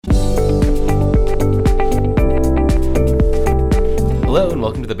and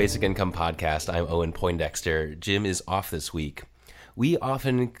welcome to the Basic Income Podcast. I'm Owen Poindexter. Jim is off this week. We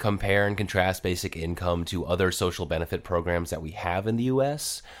often compare and contrast basic income to other social benefit programs that we have in the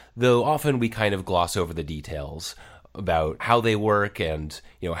U.S., though often we kind of gloss over the details about how they work and,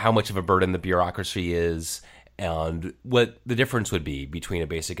 how much of a burden the bureaucracy is and what the difference would be between a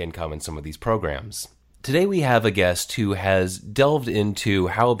basic income and some of these programs. Today we have a guest who has delved into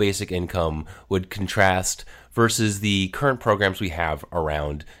how a basic income would contrast versus the current programs we have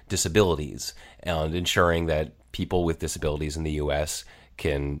around disabilities and ensuring that people with disabilities in the U.S.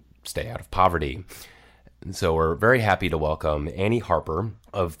 can stay out of poverty. And so we're very happy to welcome Annie Harper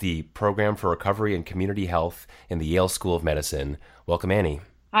of the Program for Recovery and Community Health in the Yale School of Medicine. Welcome, Annie.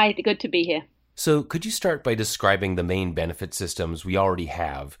 Hi, good to be here. So could you start by describing the main benefit systems we already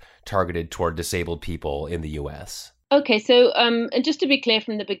have targeted toward disabled people in the U.S.? Okay, so and just to be clear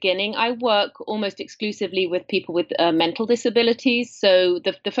from the beginning, I work almost exclusively with people with mental disabilities. So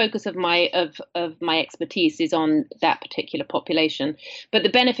the focus of my expertise is on that particular population, but the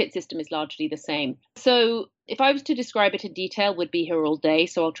benefit system is largely the same. So if I was to describe it in detail, we'd be here all day,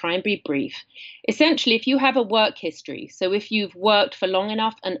 so I'll try and be brief. Essentially, if you have a work history, so if you've worked for long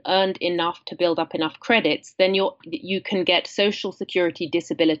enough and earned enough to build up enough credits, then you can get Social Security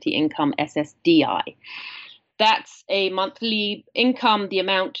Disability Income, SSDI. That's a monthly income. The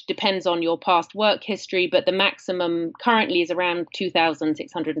amount depends on your past work history, but the maximum currently is around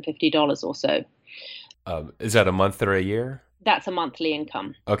 $2,650 or so. Is that a month or a year? That's a monthly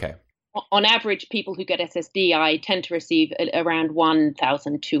income. Okay. On average, people who get SSDI tend to receive around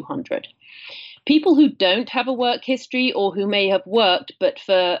 $1,200. People who don't have a work history or who may have worked but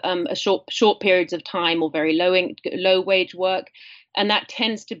for a short periods of time or very low wage work, and that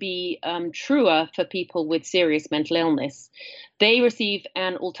tends to be truer for people with serious mental illness, they receive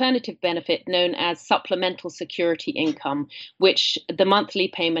an alternative benefit known as supplemental security income, which the monthly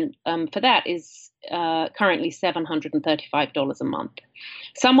payment for that is currently $735 a month.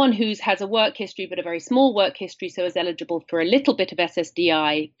 Someone who has a work history but a very small work history, so is eligible for a little bit of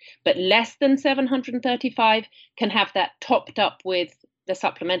SSDI but less than $735, can have that topped up with the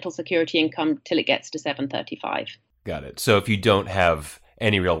supplemental security income till it gets to $735. Got it. So if you don't have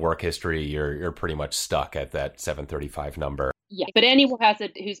any real work history, you're pretty much stuck at that $735 number. Yeah, but anyone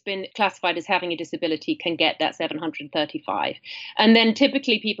who's been classified as having a disability can get that $735. And then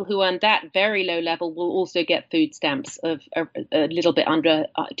typically people who earn that very low level will also get food stamps of a little bit under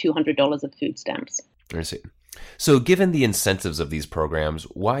 $200 of food stamps. I see. So given the incentives of these programs,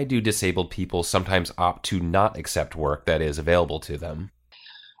 why do disabled people sometimes opt to not accept work that is available to them?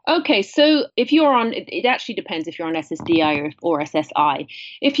 Okay, so if you're on, it actually depends if you're on SSDI or SSI.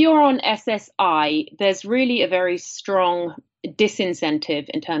 If you're on SSI, there's really a very strong disincentive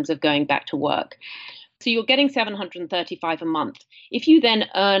in terms of going back to work. So you're getting $735 a month. If you then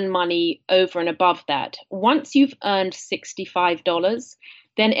earn money over and above that, once you've earned $65,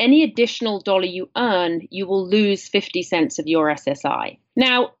 then any additional dollar you earn, you will lose 50 cents of your SSI.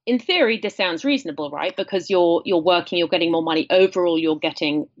 Now, in theory, this sounds reasonable, right? Because you're working, you're getting more money. Overall, you're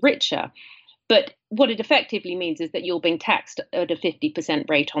getting richer. But what it effectively means is that you're being taxed at a 50%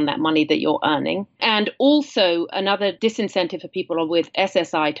 rate on that money that you're earning. And also another disincentive for people with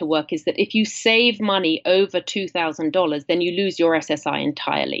SSI to work is that if you save money over $2,000, then you lose your SSI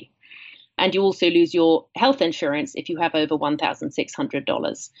entirely. And you also lose your health insurance if you have over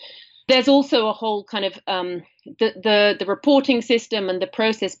 $1,600. There's also a whole kind of the reporting system and the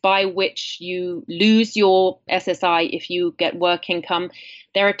process by which you lose your SSI if you get work income.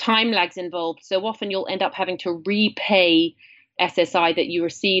 There are time lags involved. So often you'll end up having to repay SSI that you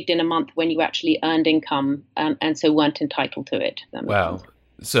received in a month when you actually earned income and so weren't entitled to it. Wow.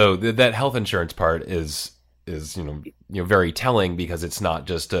 So that health insurance part is very telling because it's not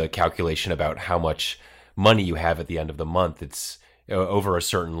just a calculation about how much money you have at the end of the month. It's over a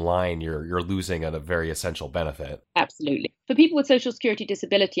certain line, you're losing a very essential benefit. Absolutely. For people with Social Security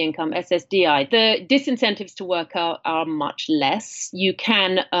Disability Income, SSDI, the disincentives to work are much less. You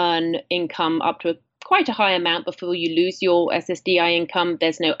can earn income up to quite a high amount before you lose your SSDI income.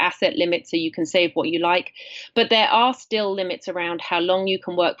 There's no asset limit, so you can save what you like. But there are still limits around how long you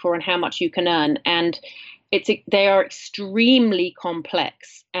can work for and how much you can earn. And they are extremely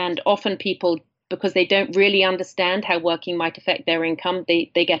complex, and often people, because they don't really understand how working might affect their income, they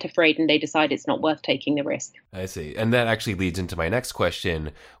get afraid and they decide it's not worth taking the risk. I see. And that actually leads into my next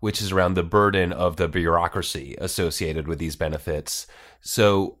question, which is around the burden of the bureaucracy associated with these benefits.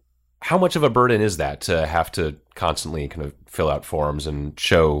 So how much of a burden is that to have to constantly kind of fill out forms and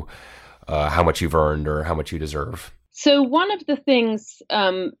show how much you've earned or how much you deserve? So one of the things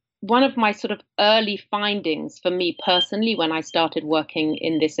one of my sort of early findings for me personally when I started working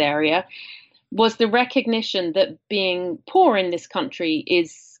in this area was the recognition that being poor in this country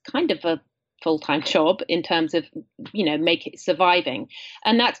is kind of a full-time job in terms of, make it surviving.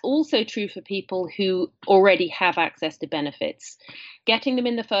 And that's also true for people who already have access to benefits. Getting them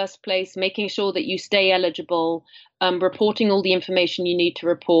in the first place, making sure that you stay eligible, reporting all the information you need to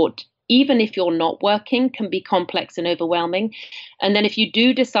report, even if you're not working, can be complex and overwhelming. And then if you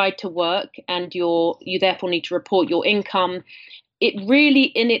do decide to work and you therefore need to report your income, it really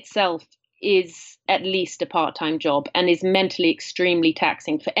in itself is at least a part-time job and is mentally extremely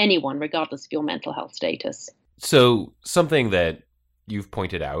taxing for anyone, regardless of your mental health status. So something that you've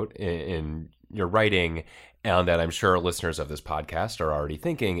pointed out in your writing, and that I'm sure listeners of this podcast are already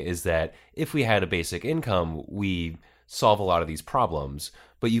thinking, is that if we had a basic income, we solve a lot of these problems.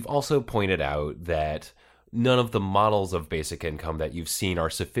 But you've also pointed out that none of the models of basic income that you've seen are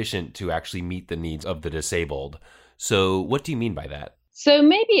sufficient to actually meet the needs of the disabled. So what do you mean by that? So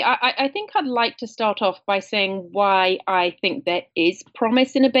maybe I think I'd like to start off by saying why I think there is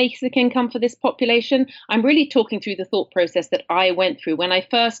promise in a basic income for this population. I'm really talking through the thought process that I went through when I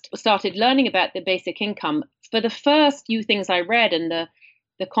first started learning about the basic income. For the first few things I read and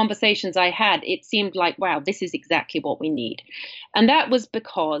the conversations I had, it seemed like, wow, this is exactly what we need. And that was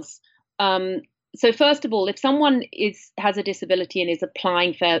because so first of all, if someone has a disability and is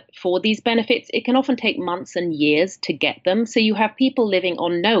applying for these benefits, it can often take months and years to get them. So you have people living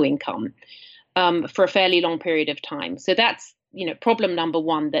on no income for a fairly long period of time. So that's, problem number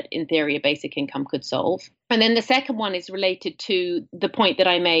one that in theory a basic income could solve. And then the second one is related to the point that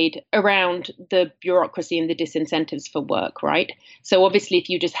I made around the bureaucracy and the disincentives for work, right? So obviously, if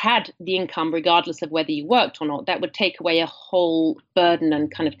you just had the income, regardless of whether you worked or not, that would take away a whole burden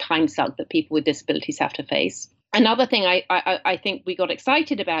and kind of time suck that people with disabilities have to face. Another thing I think we got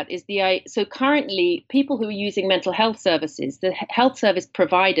excited about is so currently people who are using mental health services, the health service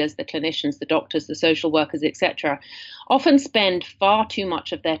providers, the clinicians, the doctors, the social workers, etc., often spend far too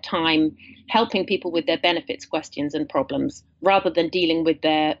much of their time helping people with their benefits questions and problems rather than dealing with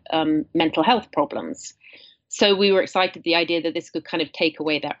their mental health problems. So we were excited at the idea that this could kind of take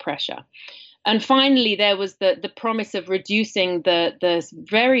away that pressure. And finally, there was the promise of reducing the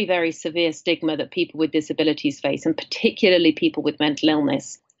very, very severe stigma that people with disabilities face, and particularly people with mental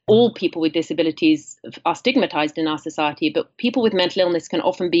illness. All people with disabilities are stigmatized in our society, but people with mental illness can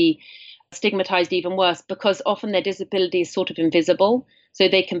often be stigmatized even worse because often their disability is sort of invisible. So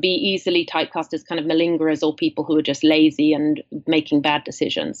they can be easily typecast as kind of malingerers or people who are just lazy and making bad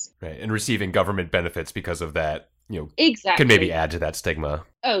decisions. Right. And receiving government benefits because of that, exactly. Can maybe add to that stigma.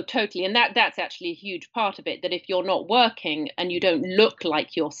 Oh, totally. And that's actually a huge part of it, that if you're not working and you don't look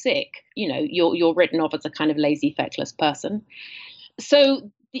like you're sick, you're written off as a kind of lazy, feckless person.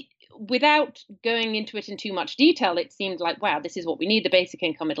 So without going into it in too much detail, it seemed like, wow, this is what we need, the basic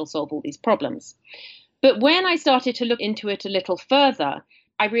income, it'll solve all these problems. But when I started to look into it a little further,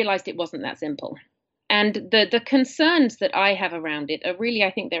 I realized it wasn't that simple. And the concerns that I have around it are really,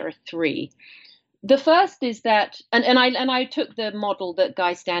 I think there are three. The first is that, and I took the model that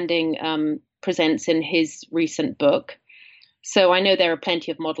Guy Standing presents in his recent book. So I know there are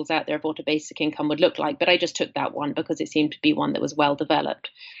plenty of models out there of what a basic income would look like, but I just took that one because it seemed to be one that was well developed.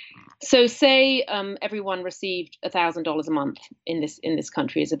 So say everyone received $1,000 a month in this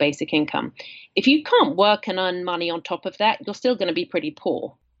country as a basic income. If you can't work and earn money on top of that, you're still going to be pretty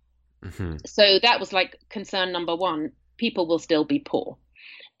poor. Mm-hmm. So that was like concern number one. People will still be poor.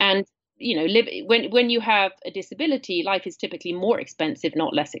 And when you have a disability, life is typically more expensive,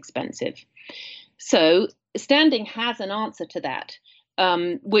 not less expensive. So Standing has an answer to that,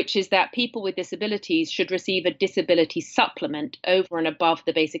 which is that people with disabilities should receive a disability supplement over and above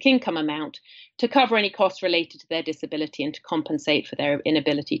the basic income amount to cover any costs related to their disability and to compensate for their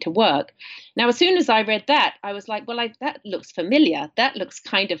inability to work. Now, as soon as I read that, I was like, well, that looks familiar. That looks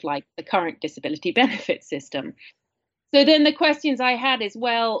kind of like the current disability benefit system. So then the questions I had is,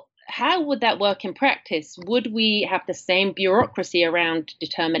 well, how would that work in practice? Would we have the same bureaucracy around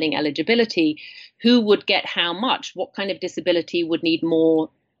determining eligibility? Who would get how much? What kind of disability would need more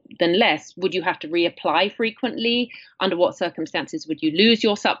than less? Would you have to reapply frequently? Under what circumstances would you lose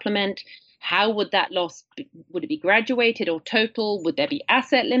your supplement? How would that loss would it be graduated or total? Would there be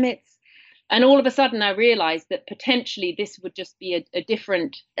asset limits? And all of a sudden, I realized that potentially this would just be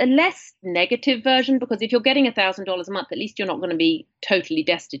a less negative version, because if you're getting $1,000 a month, at least you're not going to be totally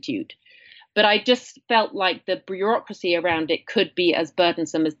destitute. But I just felt like the bureaucracy around it could be as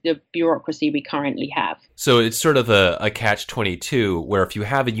burdensome as the bureaucracy we currently have. So it's sort of a catch-22, where if you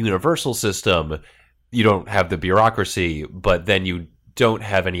have a universal system, you don't have the bureaucracy, but then you don't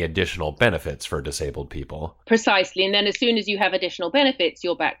have any additional benefits for disabled people. Precisely. And then as soon as you have additional benefits,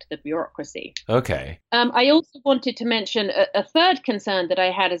 you're back to the bureaucracy. Okay. I also wanted to mention a third concern that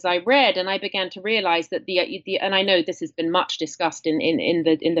I had as I read, and I began to realize that and I know this has been much discussed in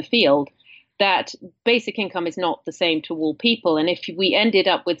the field, that basic income is not the same to all people. And if we ended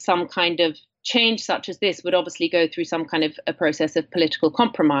up with some kind of change such as this, would obviously go through some kind of a process of political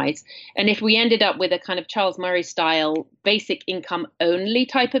compromise. And if we ended up with a kind of Charles Murray style basic income only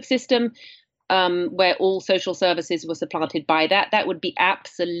type of system, where all social services were supplanted by that would be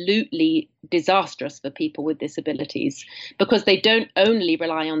absolutely disastrous for people with disabilities, because they don't only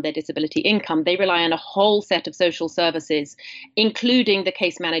rely on their disability income, they rely on a whole set of social services, including the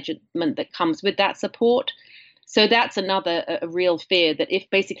case management that comes with that support. So that's another a real fear, that if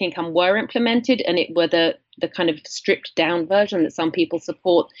basic income were implemented and it were the kind of stripped down version that some people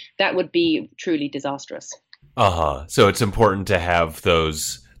support, that would be truly disastrous. So it's important to have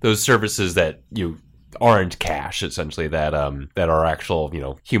those services that you aren't cash, essentially, that are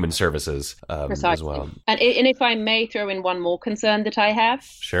actual, human services as well. And if I may throw in one more concern that I have.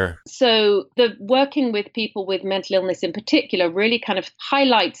 Sure. So the working with people with mental illness in particular really kind of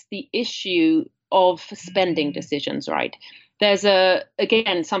highlights the issue of spending decisions, right? There's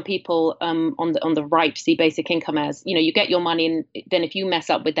again, some people on the right see basic income as, you get your money, and then if you mess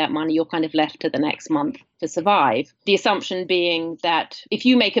up with that money, you're kind of left to the next month to survive. The assumption being that if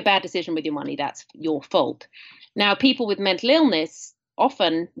you make a bad decision with your money, that's your fault. Now, people with mental illness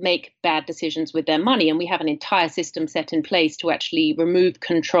often make bad decisions with their money, and we have an entire system set in place to actually remove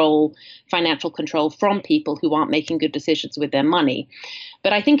financial control from people who aren't making good decisions with their money.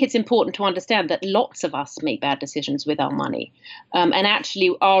 But I think it's important to understand that lots of us make bad decisions with our money. And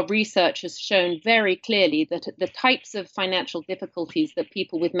actually, our research has shown very clearly that the types of financial difficulties that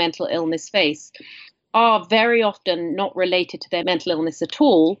people with mental illness face are very often not related to their mental illness at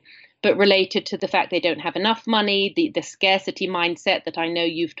all, but related to the fact they don't have enough money, the scarcity mindset that I know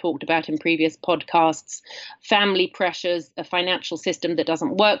you've talked about in previous podcasts, family pressures, a financial system that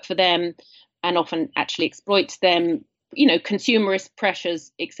doesn't work for them and often actually exploits them, consumerist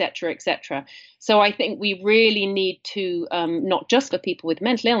pressures, et cetera, et cetera. So I think we really need to, not just for people with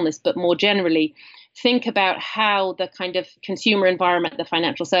mental illness, but more generally, think about how the kind of consumer environment, the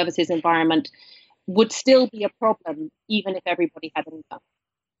financial services environment would still be a problem, even if everybody had income.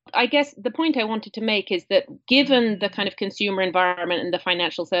 I guess the point I wanted to make is that given the kind of consumer environment and the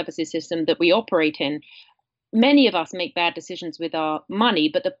financial services system that we operate in, many of us make bad decisions with our money,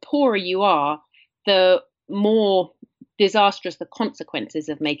 but the poorer you are, the more disastrous the consequences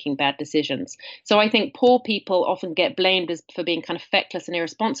of making bad decisions. So I think poor people often get blamed for being kind of feckless and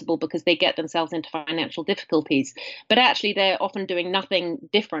irresponsible because they get themselves into financial difficulties. But actually, they're often doing nothing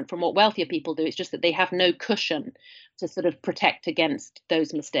different from what wealthier people do. It's just that they have no cushion to sort of protect against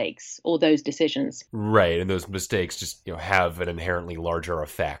those mistakes or those decisions. Right. And those mistakes just, have an inherently larger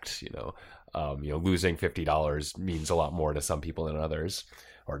effect. Losing $50 means a lot more to some people than others.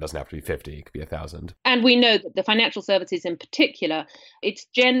 Or it doesn't have to be 50, it could be 1,000. And we know that the financial services in particular, it's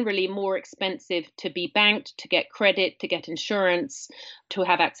generally more expensive to be banked, to get credit, to get insurance, to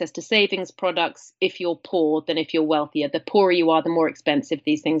have access to savings products if you're poor than if you're wealthier. The poorer you are, the more expensive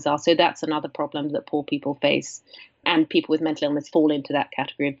these things are. So that's another problem that poor people face. And people with mental illness fall into that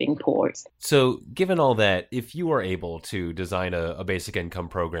category of being poor. So given all that, if you were able to design a basic income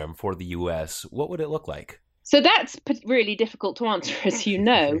program for the U.S., what would it look like? So that's really difficult to answer, as you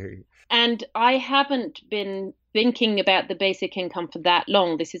know. And I haven't been thinking about the basic income for that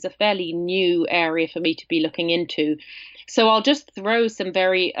long. This is a fairly new area for me to be looking into. So I'll just throw some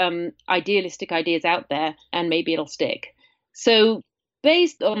very idealistic ideas out there and maybe it'll stick. So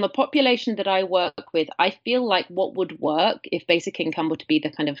based on the population that I work with, I feel like what would work if basic income were to be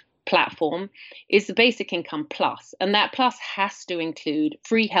the kind of platform is the basic income plus. And that plus has to include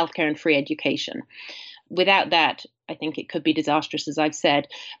free healthcare and free education. Without that, I think it could be disastrous, as I've said.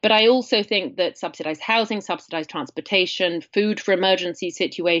 But I also think that subsidized housing, subsidized transportation, food for emergency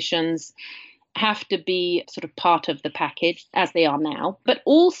situations have to be sort of part of the package as they are now. But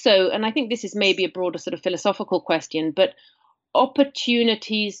also, and I think this is maybe a broader sort of philosophical question, but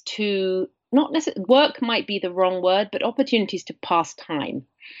opportunities to not necessarily work might be the wrong word, but opportunities to pass time.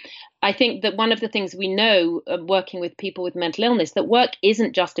 I think that one of the things we know working with people with mental illness, that work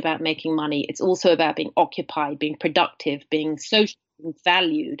isn't just about making money. It's also about being occupied, being productive, being social, being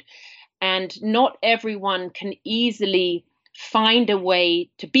valued. And not everyone can easily find a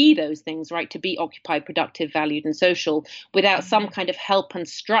way to be those things, right? To be occupied, productive, valued, and social without some kind of help and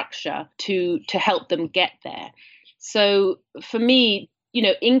structure to help them get there. So for me,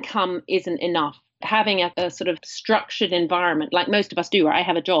 income isn't enough. having a sort of structured environment like most of us do. Right? I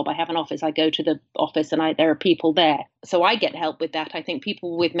have a job, I have an office, I go to the office and there are people there. So I get help with that. I think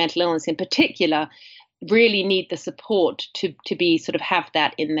people with mental illness in particular really need the support to be sort of have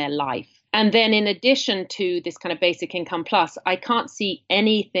that in their life. And then in addition to this kind of basic income plus, I can't see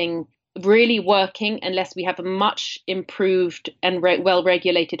anything really working unless we have a much improved and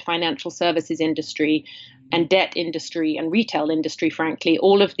well-regulated financial services industry and debt industry and retail industry, frankly,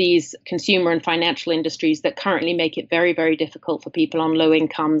 all of these consumer and financial industries that currently make it very, very difficult for people on low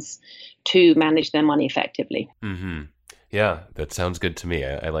incomes to manage their money effectively. Mm-hmm. Yeah, that sounds good to me.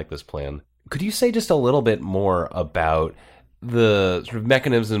 I like this plan. Could you say just a little bit more about the sort of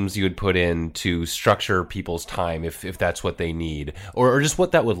mechanisms you would put in to structure people's time if that's what they need, or just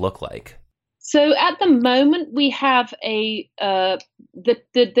what that would look like? So at the moment, we have the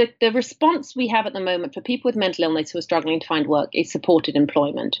response we have at the moment for people with mental illness who are struggling to find work is supported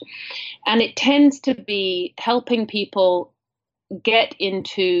employment. And it tends to be helping people get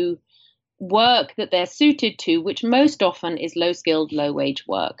into work that they're suited to, which most often is low-skilled, low-wage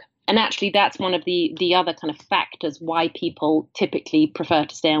work. And actually, that's one of the other kind of factors why people typically prefer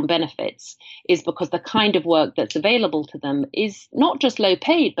to stay on benefits, is because the kind of work that's available to them is not just low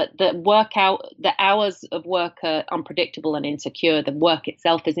paid, but the hours of work are unpredictable and insecure. The work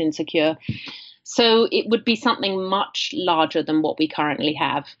itself is insecure. So it would be something much larger than what we currently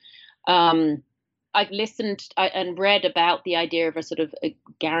have. I've listened and read about the idea of a sort of a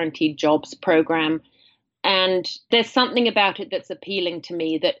guaranteed jobs program. And there's something about it that's appealing to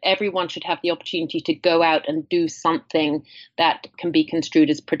me, that everyone should have the opportunity to go out and do something that can be construed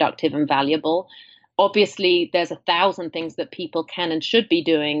as productive and valuable. Obviously, there's 1,000 things that people can and should be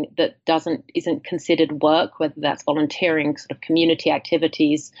doing that isn't considered work, whether that's volunteering, sort of community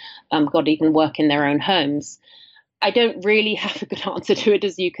activities, God, even work in their own homes. I don't really have a good answer to it,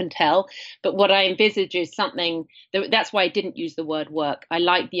 as you can tell. But what I envisage is something that's why I didn't use the word work. I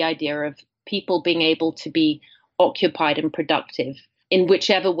like the idea of people being able to be occupied and productive in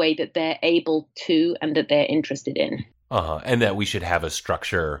whichever way that they're able to and that they're interested in. And that we should have a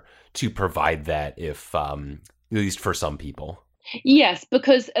structure to provide that, if at least for some people. Yes,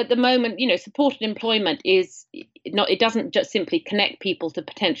 because at the moment, supported employment it doesn't just simply connect people to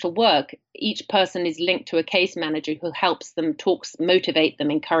potential work. Each person is linked to a case manager who helps them, motivate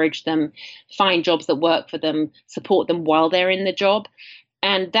them, encourage them, find jobs that work for them, support them while they're in the job.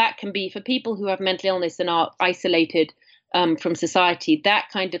 And that can be for people who have mental illness and are isolated from society. That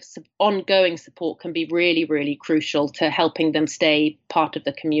kind of ongoing support can be really, really crucial to helping them stay part of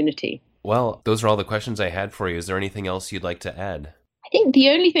the community. Well, those are all the questions I had for you. Is there anything else you'd like to add? I think the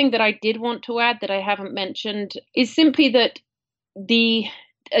only thing that I did want to add that I haven't mentioned is simply that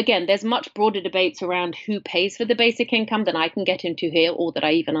again, there's much broader debates around who pays for the basic income than I can get into here or that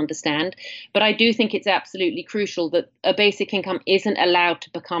I even understand. But I do think it's absolutely crucial that a basic income isn't allowed to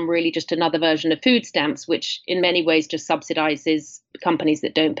become really just another version of food stamps, which in many ways just subsidizes companies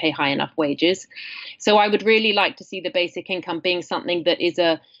that don't pay high enough wages. So I would really like to see the basic income being something that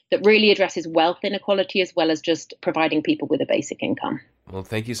that really addresses wealth inequality as well as just providing people with a basic income. Well,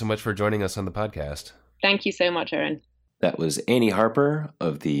 thank you so much for joining us on the podcast. Thank you so much, Owen. That was Annie Harper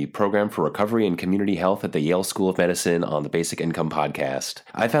of the Program for Recovery and Community Health at the Yale School of Medicine on the Basic Income podcast.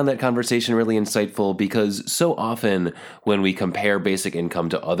 I found that conversation really insightful because so often when we compare basic income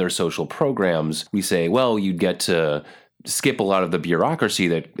to other social programs, we say, well, you'd get to skip a lot of the bureaucracy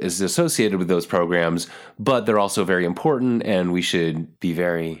that is associated with those programs, but they're also very important, and we should be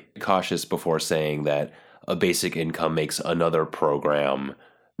very cautious before saying that a basic income makes another program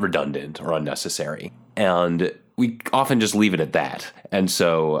redundant or unnecessary. And we often just leave it at that. And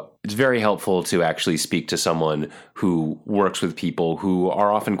so it's very helpful to actually speak to someone who works with people who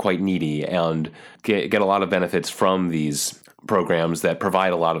are often quite needy and get a lot of benefits from these programs that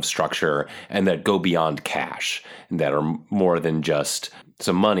provide a lot of structure and that go beyond cash, and that are more than just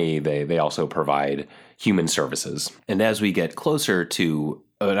some money. They also provide human services. And as we get closer to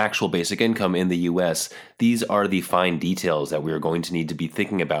an actual basic income in the U.S., these are the fine details that we are going to need to be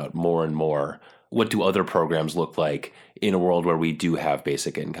thinking about more and more. What do other programs look like in a world where we do have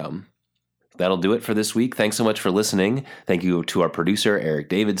basic income? That'll do it for this week. Thanks so much for listening. Thank you to our producer, Eric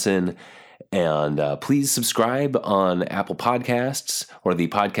Davidson. And please subscribe on Apple Podcasts or the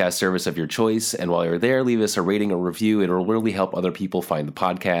podcast service of your choice. And while you're there, leave us a rating or review. It will really help other people find the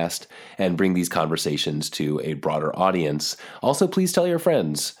podcast and bring these conversations to a broader audience. Also, please tell your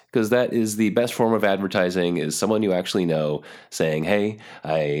friends, because that is the best form of advertising, is someone you actually know saying, hey,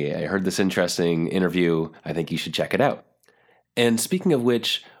 I heard this interesting interview. I think you should check it out. And speaking of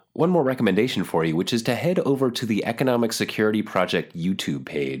which, one more recommendation for you, which is to head over to the Economic Security Project YouTube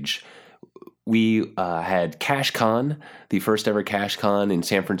page. We had CashCon, the first ever CashCon in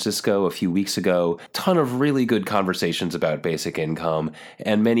San Francisco a few weeks ago. Ton of really good conversations about basic income,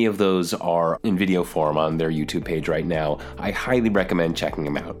 and many of those are in video form on their YouTube page right now. I highly recommend checking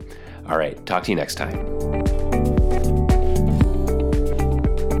them out. All right, talk to you next time.